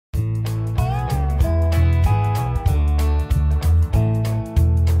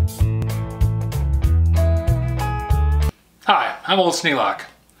I'm Old Sneelock.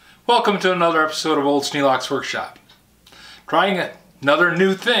 Welcome to another episode of Old Sneelock's Workshop. Trying another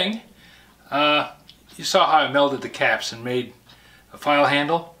new thing. You saw how I melted the caps and made a file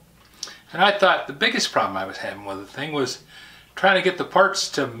handle. And I thought the biggest problem I was having with the thing was trying to get the parts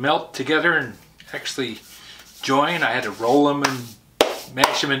to melt together and actually join. I had to roll them and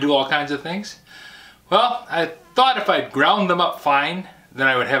mash them and do all kinds of things. Well, I thought if I ground them up fine, then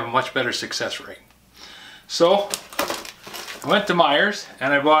I would have a much better success rate. So I went to Myers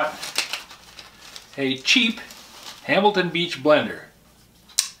and I bought a cheap Hamilton Beach blender.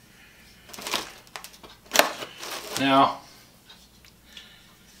 Now,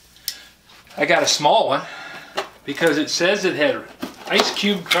 I got a small one because it says it had ice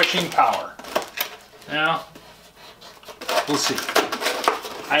cube crushing power. Now, we'll see.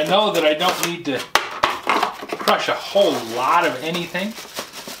 I know that I don't need to crush a whole lot of anything,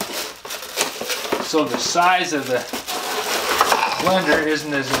 so the size of the blender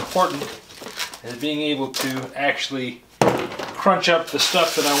isn't as important as being able to actually crunch up the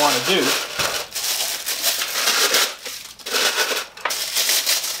stuff that I want to do.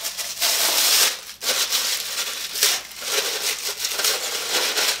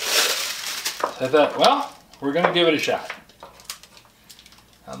 So I thought, well, we're going to give it a shot.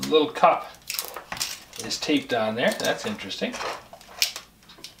 A little cup is taped on there. That's interesting.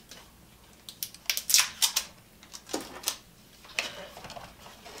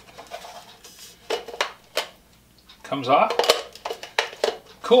 Comes off.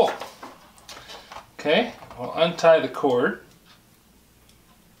 Cool. Okay, we'll untie the cord.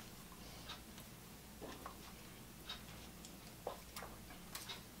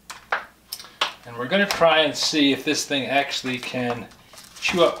 And we're going to try and see if this thing actually can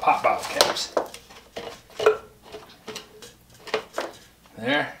chew up pop bottle caps.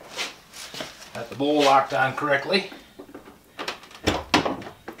 There. Got the bowl locked on correctly.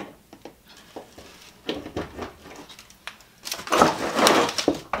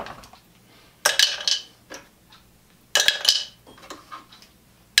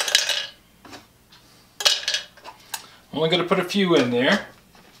 I'm only going to put a few in there.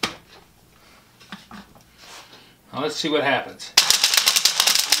 Now let's see what happens.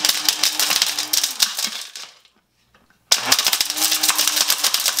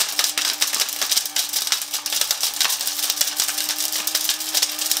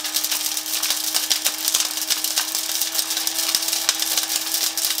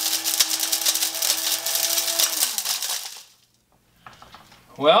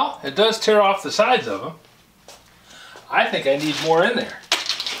 Well, it does tear off the sides of them. I think I need more in there.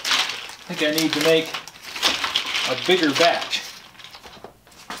 I think I need to make a bigger batch.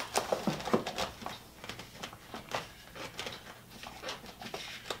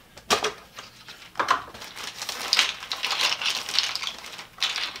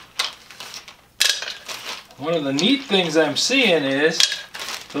 One of the neat things I'm seeing is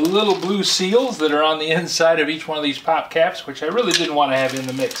the little blue seals that are on the inside of each one of these pop caps, which I really didn't want to have in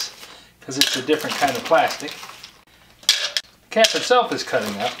the mix because it's a different kind of plastic. The cap itself is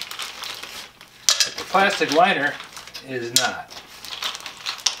cutting up, but the plastic liner is not.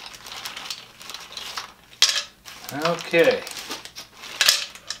 Okay.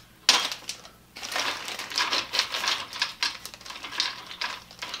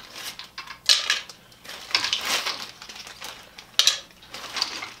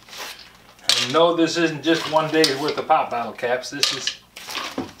 I know this isn't just one day's worth of pop bottle caps. This is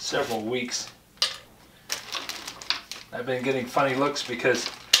several weeks. I've been getting funny looks because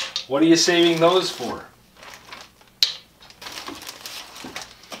what are you saving those for?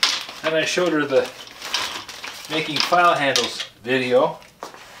 And I showed her the making file handles video,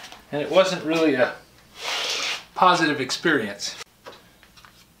 and it wasn't really a positive experience.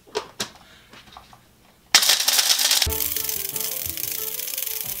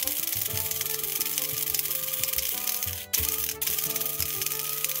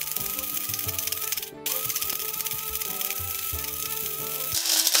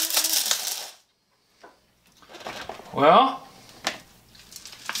 Well,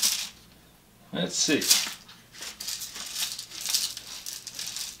 let's see.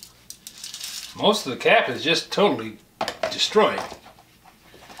 Most of the cap is just totally destroyed.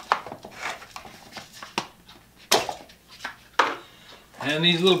 And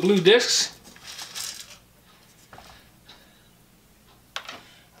these little blue discs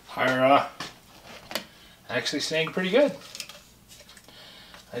are actually staying pretty good.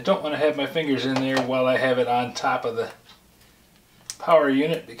 I don't want to have my fingers in there while I have it on top of the power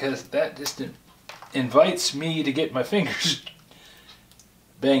unit because that just invites me to get my fingers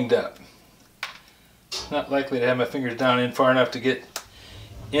banged up. not likely to have my fingers down in far enough to get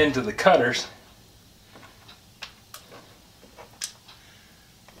into the cutters.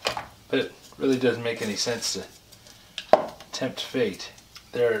 But it really doesn't make any sense to tempt fate.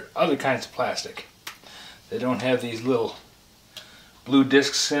 There are other kinds of plastic. They don't have these little blue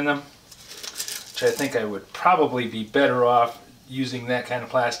discs in them, which I think I would probably be better off using that kind of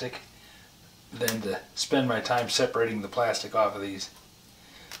plastic than to spend my time separating the plastic off of these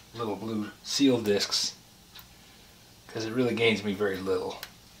little blue seal discs, because it really gains me very little.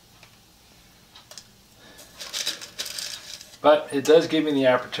 But it does give me the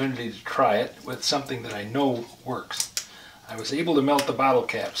opportunity to try it with something that I know works. I was able to melt the bottle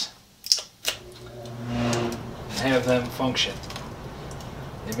caps and have them function.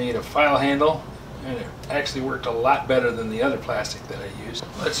 They made a file handle, and it actually worked a lot better than the other plastic that I used.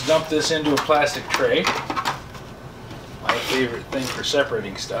 Let's dump this into a plastic tray. My favorite thing for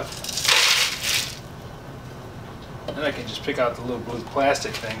separating stuff. Then I can just pick out the little blue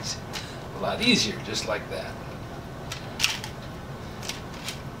plastic things a lot easier, just like that.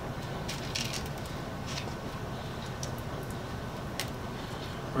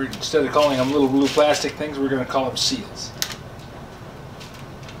 Instead of calling them little blue plastic things, we're going to call them seals.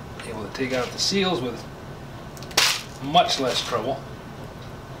 Able to take out the seals with much less trouble.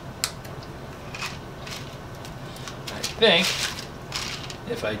 I think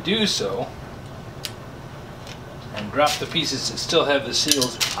if I do so and drop the pieces that still have the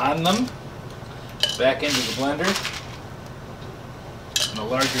seals on them back into the blender, and the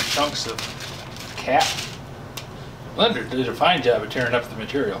larger chunks of cap, the blender did a fine job of tearing up the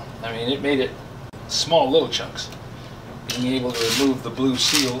material. I mean, it made it small little chunks. Being able to remove the blue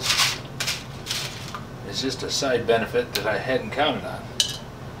seals is just a side benefit that I hadn't counted on.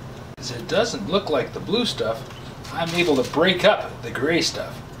 As it doesn't look like the blue stuff, I'm able to break up the gray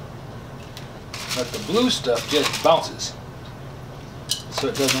stuff. But the blue stuff just bounces, so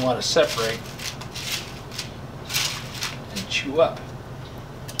it doesn't want to separate and chew up.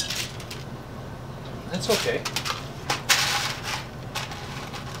 That's okay.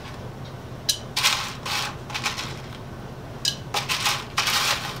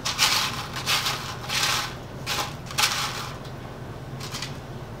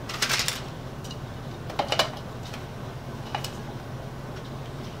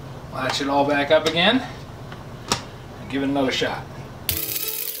 Latch it all back up again and give it another shot.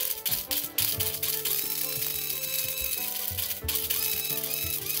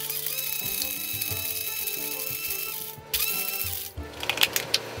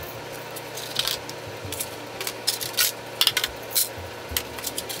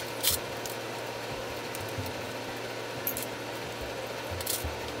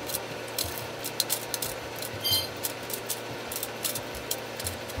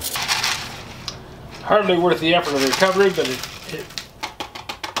 Hardly worth the effort of the recovery, but it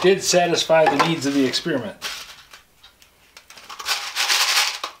did satisfy the needs of the experiment.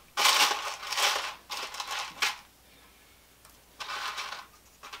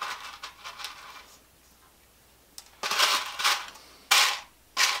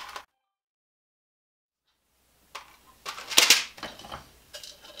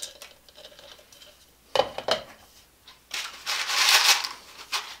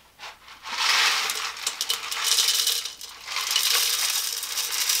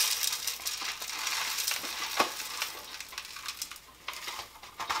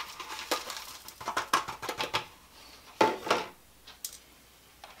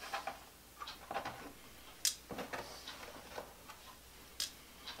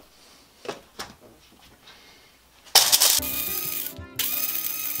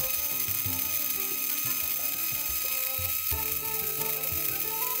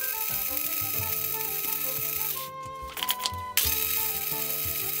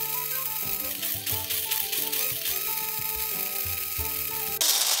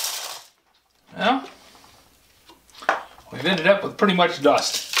 Well, we've ended up with pretty much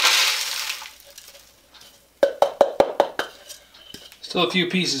dust. Still a few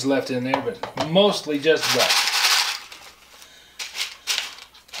pieces left in there, but mostly just dust.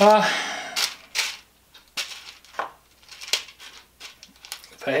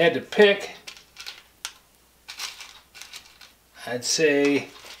 If I had to pick, I'd say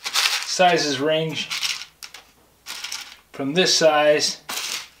sizes range from this size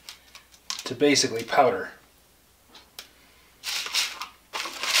to basically powder.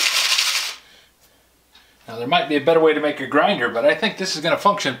 Now there might be a better way to make a grinder, but I think this is going to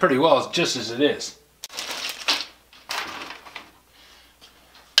function pretty well just as it is.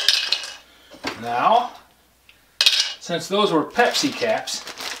 Now, since those were Pepsi caps,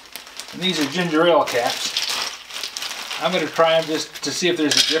 And these are ginger ale caps. I'm going to try them just to see if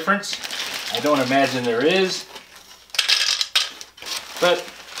there's a difference. I don't imagine there is. But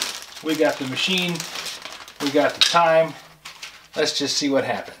we got the machine, we got the time. Let's just see what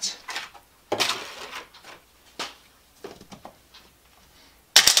happens.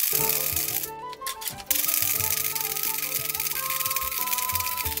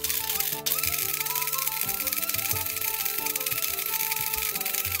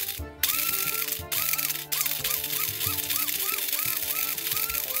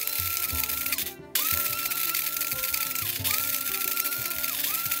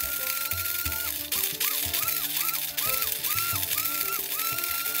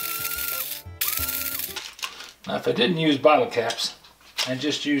 Now, if I didn't use bottle caps and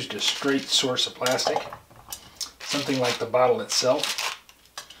just used a straight source of plastic, something like the bottle itself,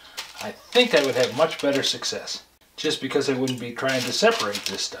 I think I would have much better success, just because I wouldn't be trying to separate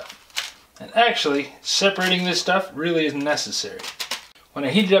this stuff. And actually, separating this stuff really isn't necessary. When I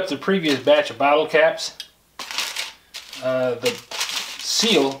heated up the previous batch of bottle caps, the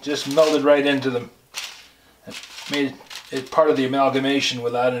seal just melted right into them and made it part of the amalgamation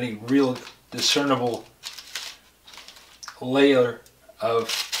without any real discernible layer of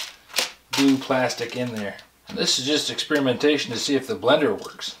glue plastic in there. And this is just experimentation to see if the blender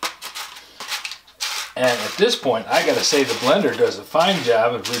works. And at this point, I gotta say the blender does a fine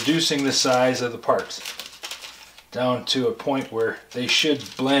job of reducing the size of the parts down to a point where they should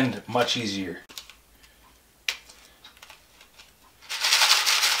blend much easier.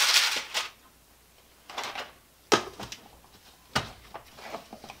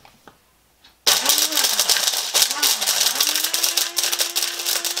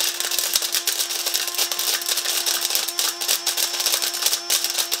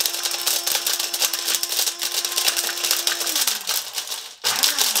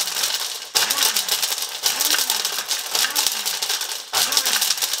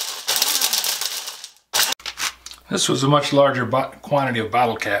 This was a much larger quantity of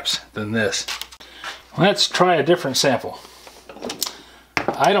bottle caps than this. Let's try a different sample.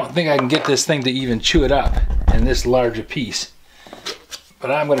 I don't think I can get this thing to even chew it up in this large a piece,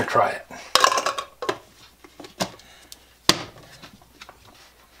 but I'm going to try it.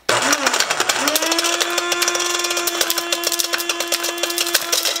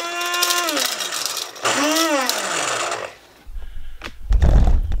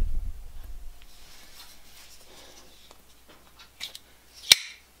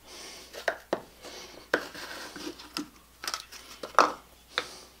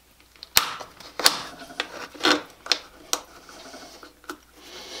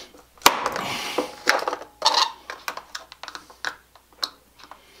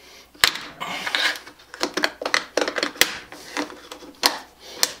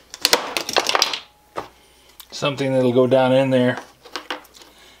 Something that'll go down in there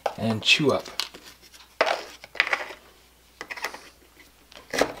and chew up.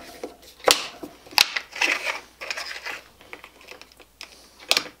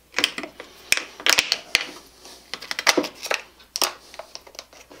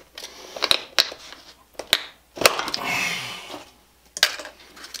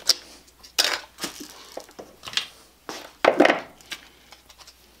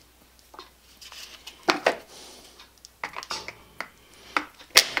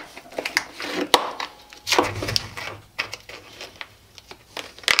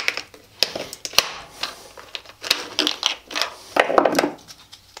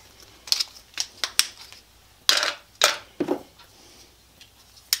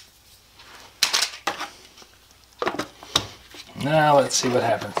 Now let's see what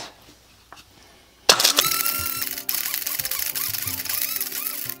happens.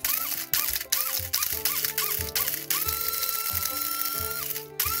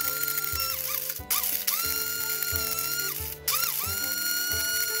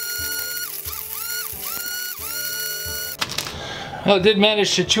 Well, it did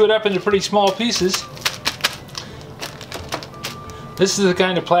manage to chew it up into pretty small pieces. This is the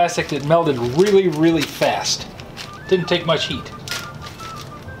kind of plastic that melted really, really fast. Didn't take much heat.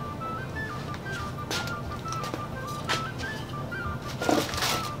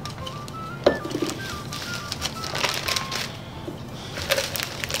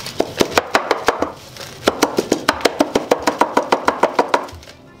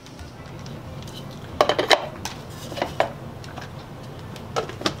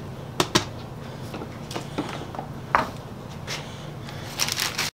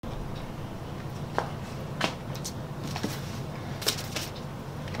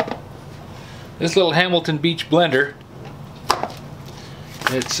 This little Hamilton Beach blender,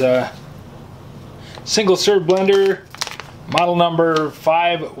 it's single serve blender, model number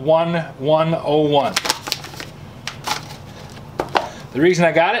 51101. The reason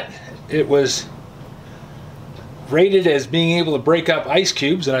I got it, it was rated as being able to break up ice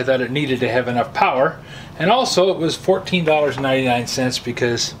cubes, and I thought it needed to have enough power. And also it was $14.99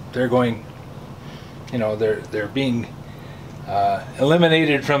 because they're going, you know, they're being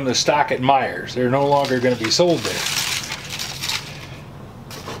eliminated from the stock at Myers. They're no longer going to be sold there.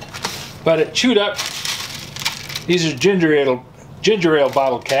 But it chewed up. These are ginger ale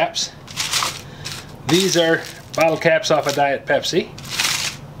bottle caps. These are bottle caps off of Diet Pepsi.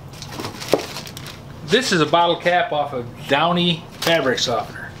 This is a bottle cap off of Downy fabric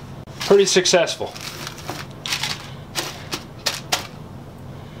softener. Pretty successful.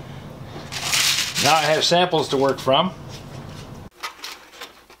 Now I have samples to work from.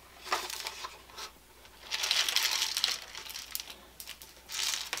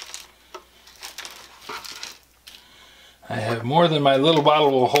 I have more than my little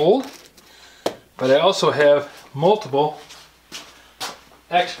bottle will hold, but I also have multiple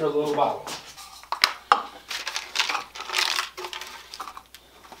extra little bottles.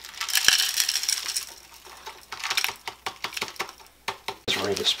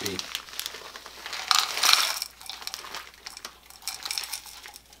 Rate of speed.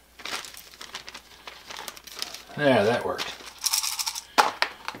 There, that worked.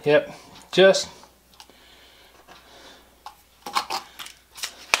 Yep, just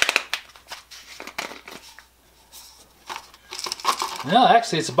no,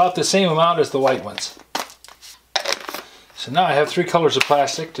 actually it's about the same amount as the white ones. So now I have 3 colors of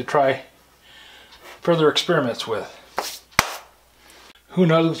plastic to try further experiments with. Who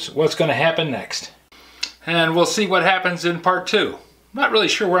knows what's going to happen next. And we'll see what happens in part 2. Not really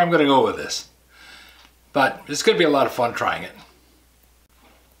sure where I'm going to go with this, but it's going to be a lot of fun trying it.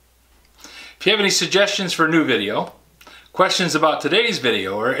 If you have any suggestions for a new video, questions about today's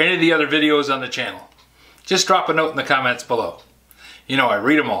video, or any of the other videos on the channel, just drop a note in the comments below. You know I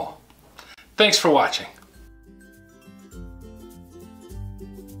read them all. Thanks for watching.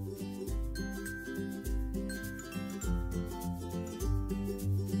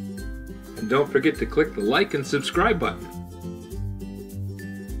 And don't forget to click the like and subscribe button.